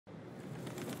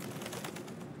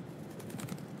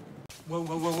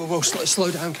Whoa.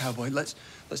 Slow down, cowboy. Let's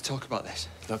talk about this.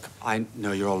 Look, I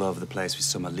know you're all over the place with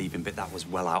Summer leaving, but that was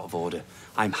well out of order.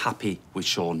 I'm happy with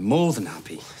Sean, more than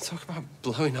happy. Talk about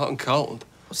blowing hot and cold.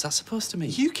 What's that supposed to mean?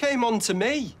 You came on to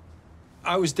me.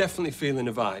 I was definitely feeling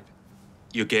a vibe.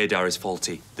 Your gaydar is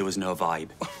faulty. There was no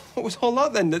vibe. What was all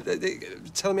that, then?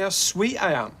 Telling me how sweet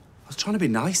I am? I was trying to be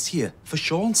nice to you, for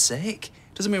Sean's sake.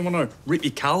 Doesn't mean I want to rip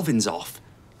your Calvins off.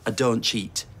 I don't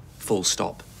cheat. Full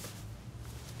stop.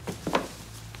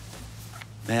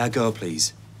 May I go,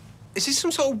 please? Is this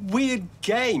some sort of weird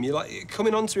game? You're like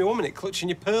coming on to me one minute, clutching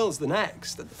your pearls the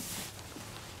next.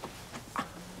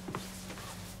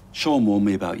 Sean warned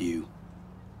me about you.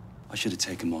 I should have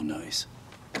taken more notice.